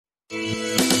Weather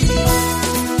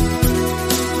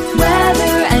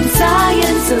and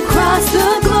science across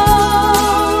the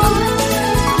globe.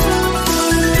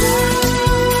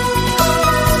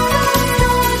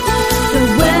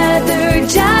 The Weather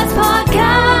Jazz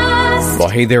Podcast. Well,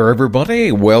 hey there,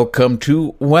 everybody. Welcome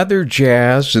to Weather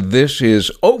Jazz. This is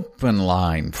Open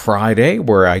Line Friday,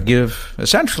 where I give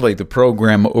essentially the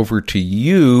program over to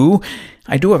you.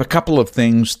 I do have a couple of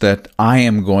things that I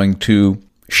am going to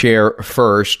share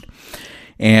first,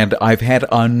 and I've had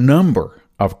a number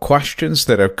of questions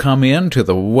that have come in to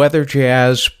the Weather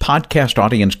Jazz Podcast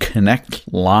Audience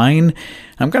Connect line.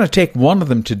 I'm going to take one of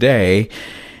them today,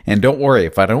 and don't worry,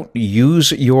 if I don't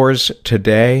use yours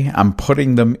today, I'm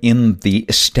putting them in the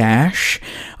stash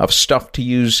of stuff to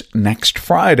use next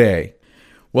Friday.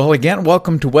 Well, again,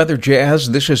 welcome to Weather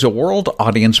Jazz. This is a world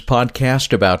audience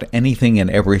podcast about anything and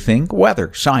everything,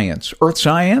 weather, science, earth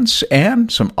science, and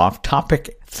some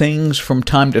off-topic things from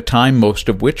time to time, most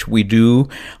of which we do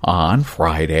on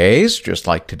Fridays, just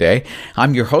like today.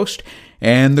 I'm your host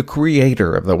and the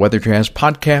creator of the Weather Jazz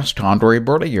podcast, Andre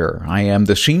Berlier. I am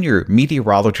the senior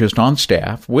meteorologist on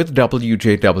staff with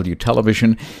WJW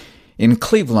Television in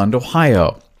Cleveland,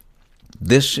 Ohio.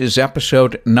 This is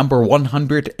episode number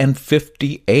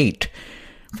 158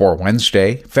 for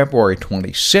Wednesday, February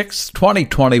 26th,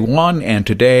 2021, and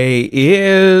today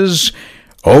is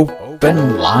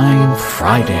Open Line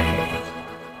Friday.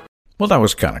 Well, that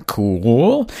was kind of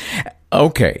cool.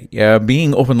 Okay,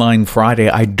 being Open Line Friday,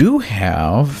 I do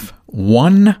have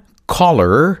one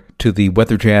caller to the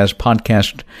Weather Jazz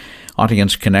Podcast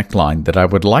Audience Connect line that I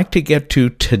would like to get to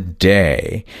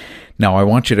today. Now, I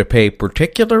want you to pay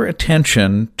particular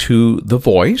attention to the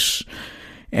voice,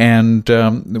 and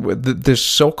this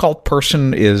so-called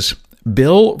person is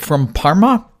Bill from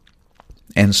Parma,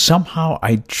 and somehow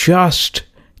I just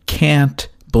can't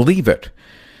believe it.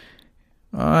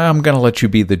 I'm going to let you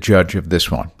be the judge of this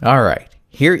one. All right,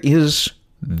 here is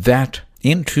that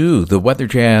into the Weather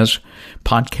Jazz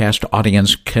Podcast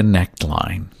Audience Connect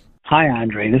line. Hi,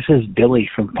 Andre. This is Billy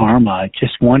from Parma.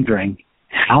 Just wondering,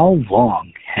 how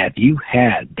long have you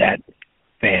had that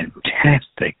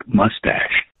fantastic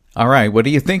mustache? All right, what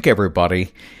do you think,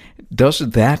 everybody? Does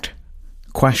that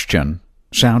question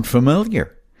sound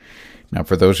familiar? Now,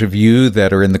 for those of you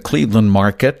that are in the Cleveland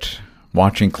market,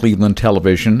 watching Cleveland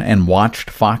television and watched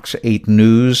Fox 8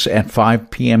 News at 5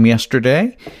 p.m.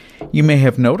 yesterday, you may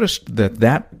have noticed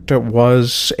that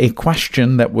was a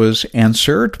question that was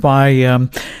answered by a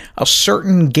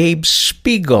certain Gabe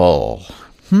Spiegel.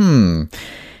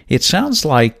 It sounds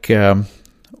like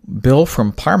Bill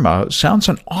from Parma sounds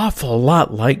an awful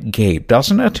lot like Gabe,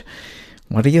 doesn't it?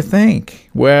 What do you think?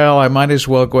 Well, I might as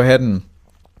well go ahead and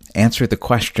answer the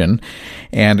question.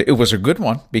 And it was a good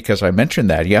one because I mentioned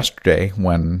that yesterday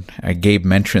when Gabe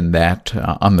mentioned that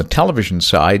on the television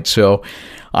side. So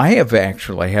I have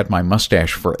actually had my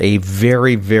mustache for a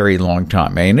very, very long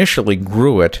time. I initially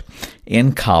grew it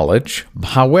in college.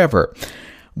 However,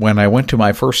 when I went to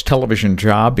my first television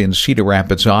job in Cedar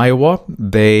Rapids, Iowa,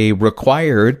 they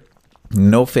required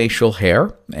no facial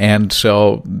hair. And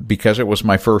so because it was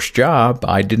my first job,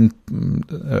 I didn't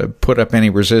put up any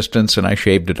resistance and I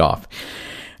shaved it off.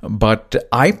 But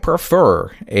I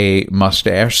prefer a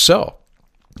mustache. So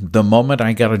the moment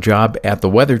I got a job at the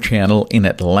Weather Channel in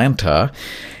Atlanta,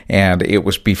 and it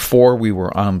was before we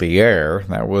were on the air,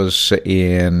 that was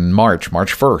in March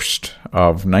 1st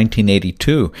of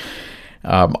 1982,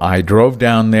 I drove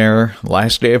down there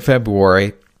last day of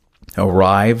February,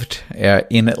 arrived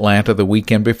in Atlanta the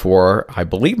weekend before. I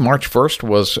believe March 1st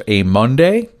was a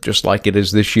Monday, just like it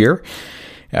is this year.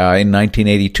 In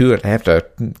 1982, I'd have to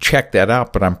check that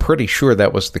out, but I'm pretty sure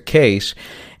that was the case.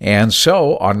 And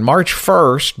so on March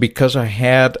 1st, because I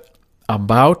had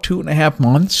about 2.5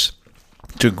 months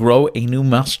to grow a new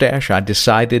mustache, I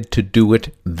decided to do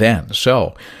it then.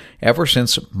 So ever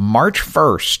since March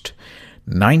 1st,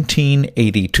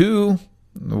 1982,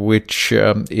 which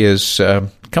is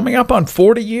coming up on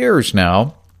 40 years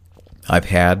now, I've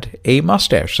had a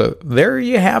mustache. So there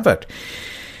you have it.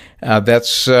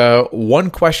 That's one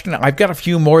question. I've got a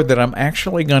few more that I'm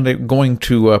actually going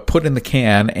to put in the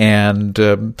can, and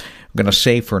I'm going to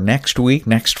save for next week,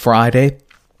 next Friday.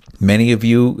 Many of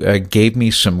you gave me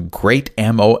some great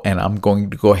ammo, and I'm going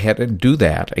to go ahead and do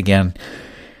that again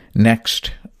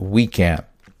next weekend.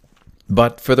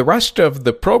 But for the rest of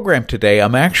the program today,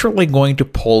 I'm actually going to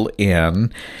pull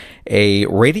in a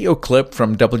radio clip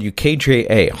from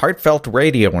WKJA, Heartfelt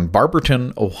Radio in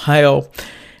Barberton, Ohio.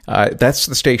 That's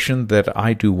the station that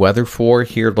I do weather for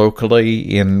here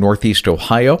locally in Northeast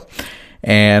Ohio.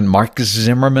 And Mark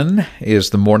Zimmerman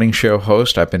is the morning show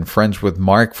host. I've been friends with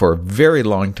Mark for a very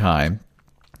long time.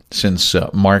 since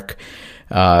Mark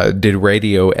did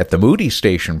radio at the Moody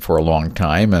station for a long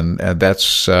time, and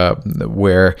that's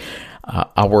where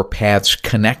our paths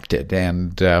connected.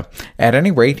 And at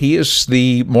any rate, he is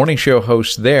the morning show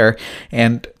host there.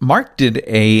 And Mark did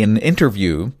an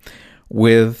interview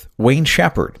with Wayne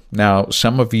Shepherd. Now,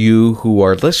 some of you who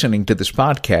are listening to this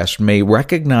podcast may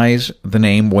recognize the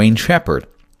name Wayne Shepherd.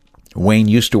 Wayne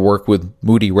used to work with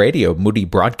Moody Radio, Moody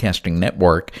Broadcasting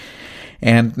Network,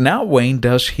 and now Wayne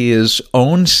does his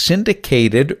own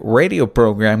syndicated radio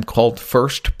program called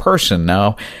First Person.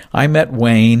 Now, I met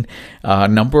Wayne a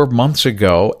number of months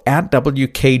ago at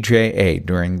WKJA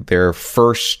during their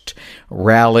first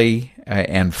rally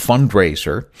and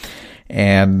fundraiser.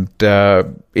 And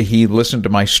he listened to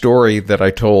my story that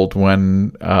I told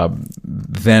when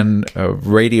then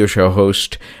radio show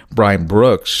host Brian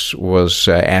Brooks was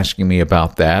asking me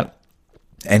about that.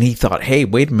 And he thought, hey,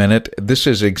 wait a minute, this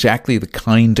is exactly the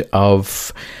kind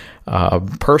of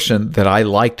person that I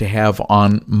like to have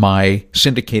on my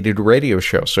syndicated radio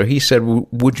show. So he said,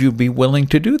 would you be willing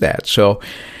to do that? So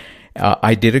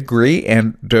I did agree,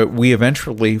 and we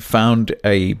eventually found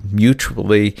a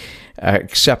mutually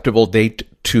acceptable date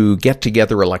to get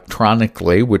together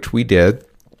electronically, which we did.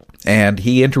 And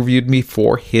he interviewed me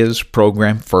for his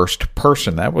program, First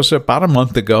Person. That was about a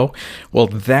month ago. Well,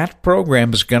 that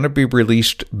program is going to be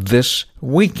released this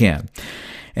weekend.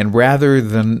 And rather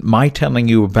than my telling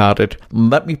you about it,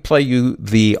 let me play you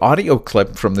the audio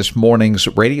clip from this morning's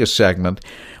radio segment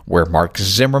where Mark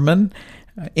Zimmerman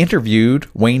interviewed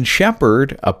Wayne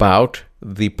Shepherd about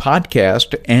the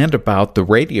podcast and about the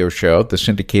radio show, the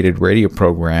syndicated radio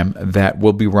program that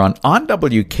will be run on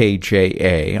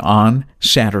WKJA on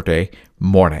Saturday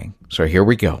morning. So here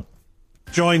we go.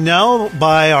 Joined now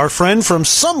by our friend from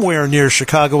somewhere near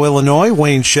Chicago, Illinois,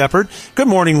 Wayne Shepherd. Good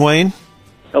morning, Wayne.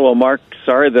 Hello, Mark.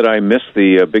 Sorry that I missed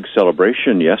the big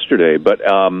celebration yesterday, but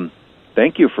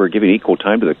thank you for giving equal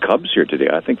time to the Cubs here today.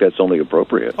 I think that's only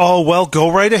appropriate. Oh, well, go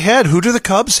right ahead. Who do the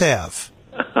Cubs have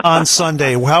on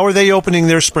Sunday? How are they opening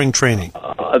their spring training?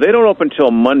 They don't open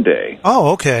till Monday.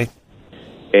 Oh, okay.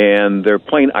 And they're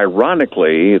playing,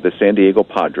 ironically, the San Diego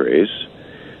Padres.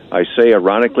 I say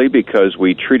ironically because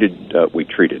we traded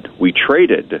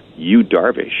Yu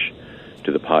Darvish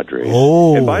to the Padres.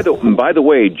 Oh. And by the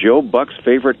way, Joe Buck's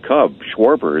favorite Cub,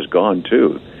 Schwarber, is gone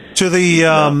too. To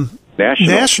the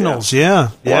Nationals, yeah.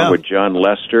 Along with John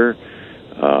Lester.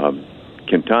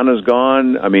 Quintana's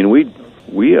gone. I mean, we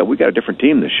got a different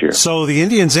team this year. So the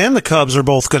Indians and the Cubs are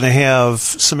both going to have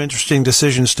some interesting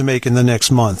decisions to make in the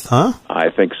next month, huh? I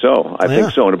think so. I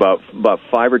think so. In about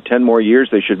 5 or 10 more years,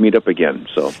 they should meet up again.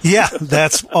 So yeah,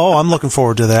 I'm looking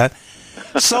forward to that.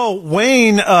 So,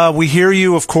 Wayne, we hear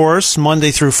you, of course,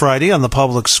 Monday through Friday on the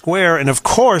Public Square, and of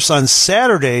course on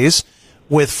Saturdays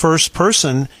with First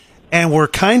Person. And we're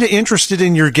kind of interested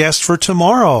in your guest for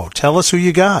tomorrow. Tell us who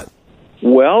you got.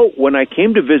 Well, when I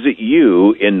came to visit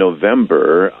you in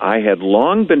November, I had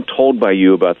long been told by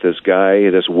you about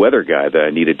this weather guy that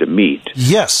I needed to meet.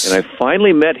 Yes. And I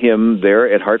finally met him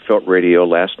there at Heartfelt Radio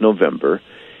last November,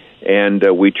 and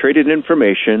we traded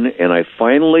information, and I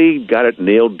finally got it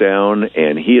nailed down,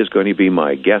 and he is going to be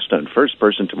my guest on First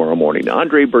Person tomorrow morning,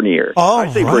 Andre Bernier. Oh,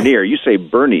 I say right. Bernier, you say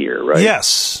Bernier, right?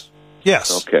 Yes.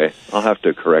 Okay, I'll have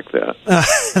to correct that.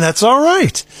 That's all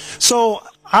right. So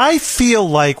I feel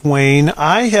like, Wayne,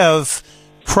 I have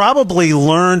probably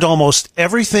learned almost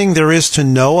everything there is to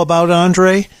know about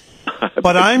Andre,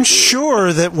 but I'm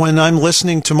sure that when I'm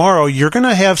listening tomorrow, you're going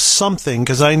to have something,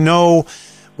 because I know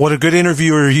what a good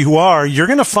interviewer you are. You're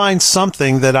going to find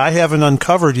something that I haven't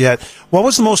uncovered yet. What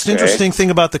was the most interesting thing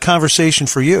about the conversation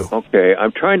for you? Okay,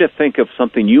 I'm trying to think of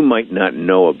something you might not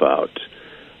know about.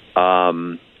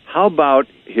 How about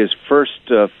his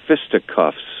first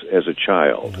fisticuffs as a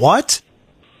child? What?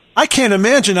 I can't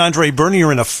imagine Andre Bernier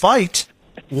in a fight.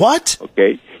 What?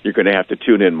 Okay, you're going to have to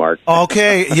tune in, Mark.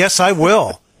 Okay, yes, I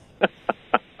will.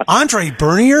 Andre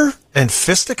Bernier and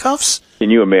fisticuffs? Can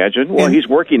you imagine? Well, he's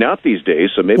working out these days,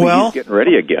 so maybe he's getting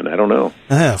ready again. I don't know.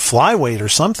 Flyweight or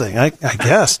something, I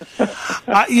guess.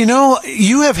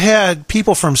 You have had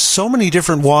people from so many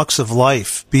different walks of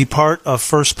life be part of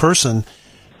First Person.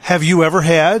 Have you ever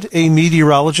had a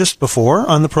meteorologist before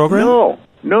on the program?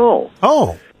 No.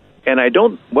 Oh. And I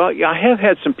have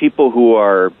had some people who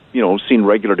are, seen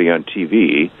regularly on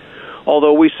TV.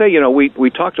 Although we say, we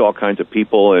talk to all kinds of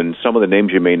people, and some of the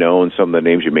names you may know and some of the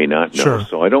names you may not know. Sure.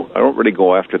 So I don't really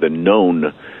go after the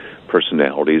known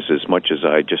personalities as much as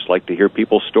I just like to hear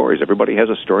people's stories. Everybody has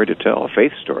a story to tell, a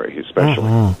faith story especially.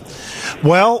 Mm-hmm.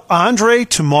 Well, Andre,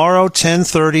 tomorrow,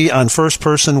 10:30 on First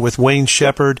Person with Wayne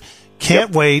Shepherd.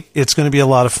 Can't wait. It's going to be a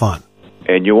lot of fun.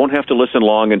 and you won't have to listen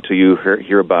long until you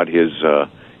hear about his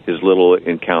little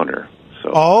encounter.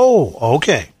 So. Oh,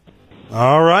 okay.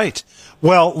 All right.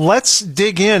 Well, let's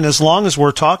dig in, as long as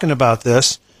we're talking about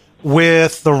this,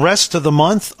 with the rest of the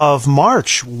month of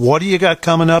March. What do you got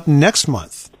coming up next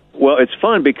month? Well, it's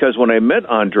fun because when I met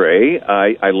Andre,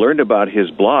 I learned about his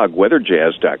blog,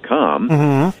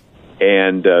 weatherjazz.com,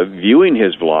 and viewing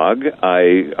his blog,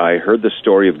 I heard the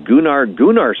story of Gunnar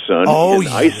Gunnarsson in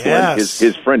Iceland,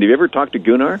 his friend. Have you ever talked to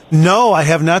Gunnar? No, I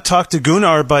have not talked to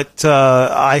Gunnar, but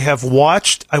I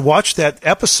watched that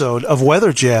episode of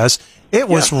Weather Jazz. It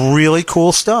was really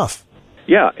cool stuff.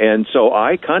 Yeah, and so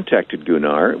I contacted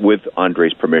Gunnar with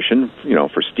Andre's permission,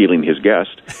 for stealing his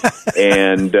guest,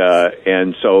 and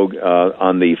so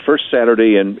on the first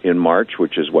Saturday in March,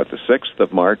 which is the 6th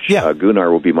of March,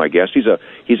 Gunnar will be my guest.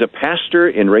 He's a pastor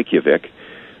in Reykjavik,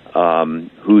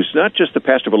 who's not just the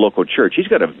pastor of a local church. He's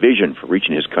got a vision for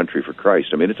reaching his country for Christ.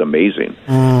 I mean, it's amazing.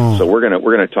 So we're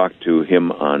gonna talk to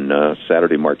him on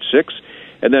Saturday, March 6th.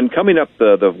 And then coming up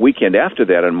the weekend after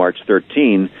that, on March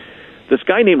 13, this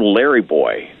guy named Larry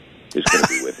Boy is going to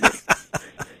be with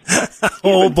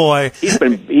me. Boy. He's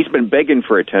been begging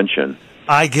for attention.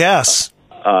 I guess.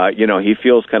 He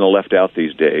feels kind of left out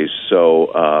these days.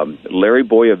 So Larry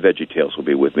Boy of VeggieTales will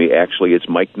be with me. Actually, it's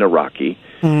Mike Naraki.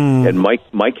 And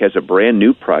Mike has a brand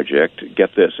new project.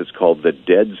 Get this, it's called the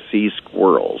Dead Sea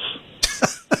Squirrels.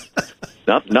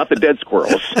 Not the dead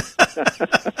squirrels.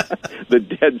 The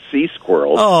Dead Sea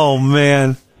Squirrels. Oh,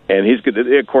 man. And he's going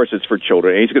to, of course, it's for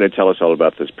children. And he's going to tell us all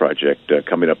about this project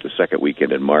coming up the second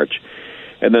weekend in March.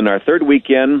 And then our third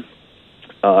weekend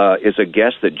is a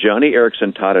guest that Johnny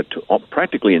Erickson Tata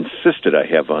practically insisted I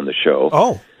have on the show.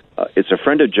 Oh. It's a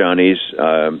friend of Johnny's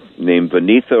named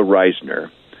Vanitha Reisner.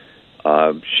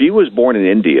 She was born in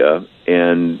India,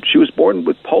 and she was born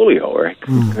with polio, or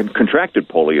contracted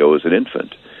polio as an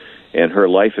infant. And her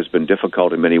life has been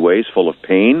difficult in many ways, full of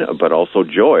pain, but also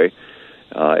joy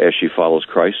as she follows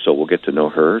Christ. So we'll get to know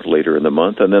her later in the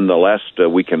month. And then the last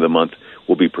weekend of the month,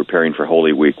 we'll be preparing for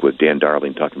Holy Week with Dan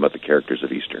Darling, talking about the characters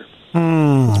of Easter.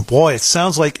 Boy, it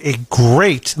sounds like a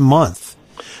great month.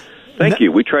 Thank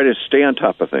you. We try to stay on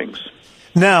top of things.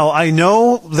 Now, I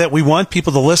know that we want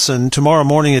people to listen tomorrow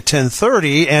morning at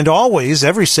 10:30 and always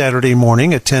every Saturday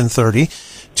morning at 10:30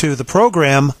 to the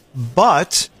program,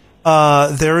 but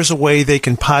there is a way they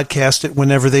can podcast it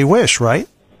whenever they wish, right?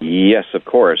 Yes, of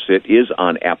course. It is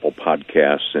on Apple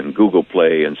Podcasts and Google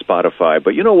Play and Spotify.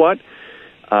 But you know what?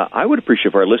 I would appreciate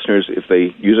if our listeners, if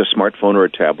they use a smartphone or a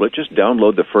tablet, just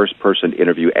download the First Person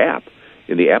Interview app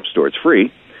in the App Store. It's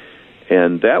free.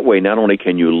 And that way, not only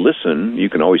can you listen, you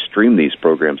can always stream these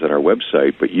programs on our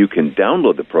website, but you can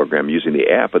download the program using the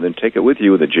app and then take it with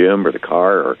you in the gym or the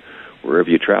car or wherever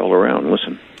you travel around and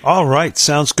listen. All right.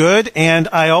 Sounds good. And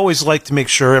I always like to make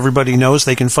sure everybody knows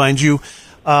they can find you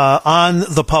on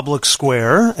the public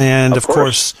square. And, of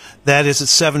course, that is at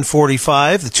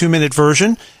 7:45, the 2-minute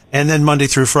version, and then Monday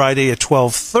through Friday at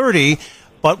 12:30.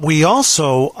 But we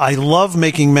also, I love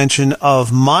making mention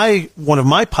of one of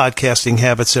my podcasting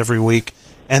habits every week,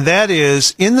 and that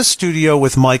is in the studio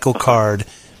with Michael Card.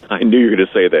 I knew you were going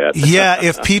to say that. Yeah,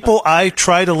 I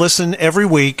try to listen every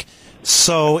week.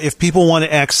 So if people want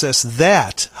to access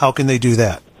that, how can they do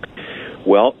that?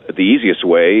 Well, the easiest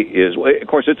way is, of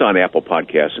course, it's on Apple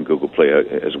Podcasts and Google Play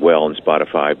as well and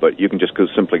Spotify, but you can just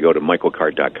simply go to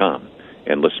michaelcard.com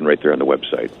and listen right there on the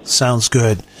website. Sounds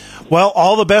good. Well,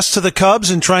 all the best to the Cubs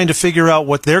in trying to figure out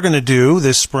what they're going to do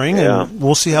this spring, and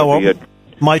we'll see how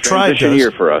my tribe does. Transition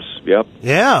year for us, yep.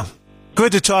 Yeah.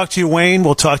 Good to talk to you, Wayne.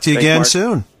 We'll talk to you again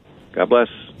soon. God bless.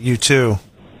 You too.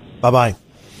 Bye-bye.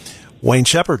 Wayne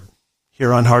Shepherd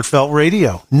here on Heartfelt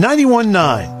Radio,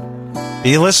 91.9.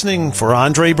 Be listening for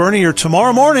Andre Bernier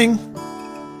tomorrow morning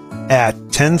at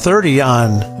 10:30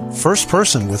 on First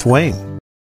Person with Wayne.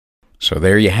 So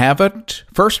there you have it.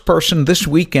 First Person this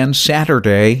weekend,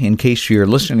 Saturday, in case you're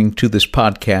listening to this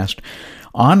podcast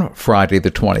on Friday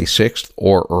the 26th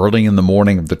or early in the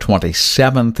morning of the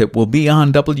 27th. It will be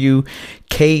on WKJA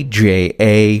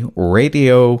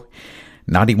Radio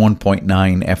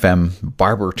 91.9 FM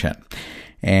Barberton.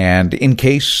 And in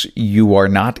case you are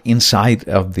not inside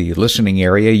of the listening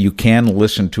area, you can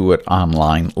listen to it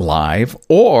online live,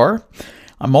 or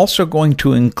I'm also going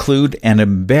to include and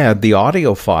embed the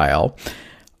audio file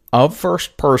of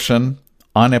First Person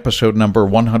on episode number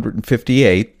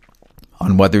 158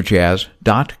 on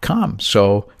weatherjazz.com.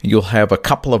 So you'll have a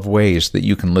couple of ways that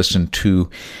you can listen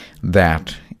to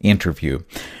that interview.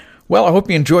 Well, I hope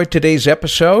you enjoyed today's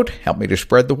episode. Help me to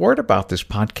spread the word about this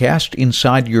podcast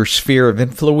inside your sphere of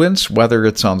influence, whether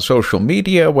it's on social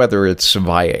media, whether it's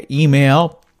via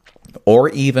email, or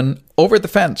even over the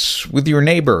fence with your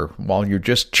neighbor while you're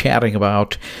just chatting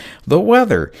about the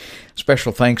weather.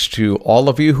 Special thanks to all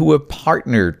of you who have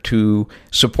partnered to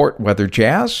support Weather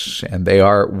Jazz, and they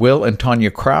are Will and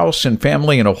Tanya Krause and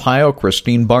family in Ohio,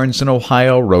 Christine Barnes in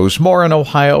Ohio, Rose Moore in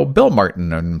Ohio, Bill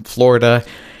Martin in Florida,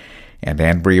 and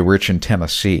Andrea Rich in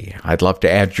Tennessee. I'd love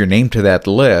to add your name to that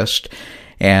list.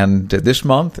 And this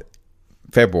month,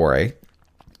 February,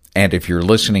 and if you're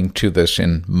listening to this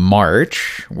in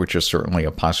March, which is certainly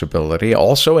a possibility,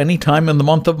 also anytime in the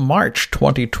month of March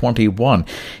 2021,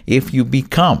 if you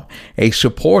become a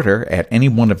supporter at any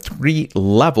one of 3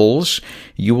 levels,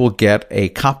 you will get a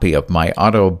copy of my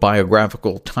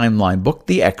autobiographical timeline book,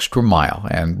 The Extra Mile.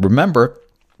 And remember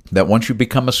that once you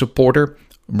become a supporter,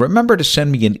 remember to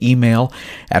send me an email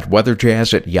at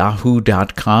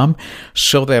weatherjazz@yahoo.com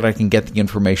so that I can get the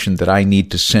information that I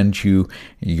need to send you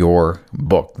your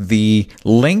book. The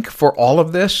link for all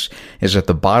of this is at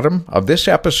the bottom of this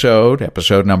episode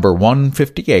number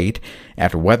 158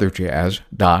 at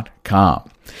weatherjazz.com.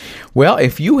 Well,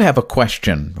 if you have a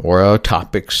question or a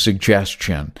topic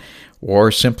suggestion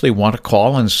or simply want to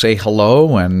call and say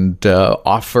hello and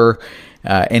offer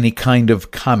any kind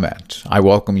of comment, I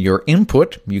welcome your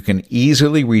input. You can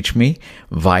easily reach me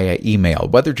via email,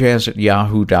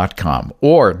 weatherjazz@yahoo.com,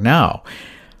 or now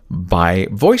by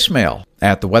voicemail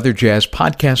at the Weather Jazz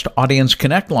Podcast Audience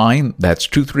Connect line. That's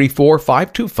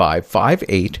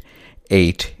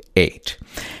 234-525-5888.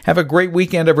 Have a great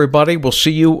weekend, everybody. We'll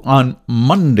see you on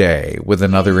Monday with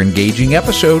another engaging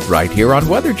episode right here on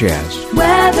Weather Jazz.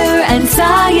 Weather and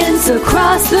science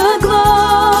across the globe.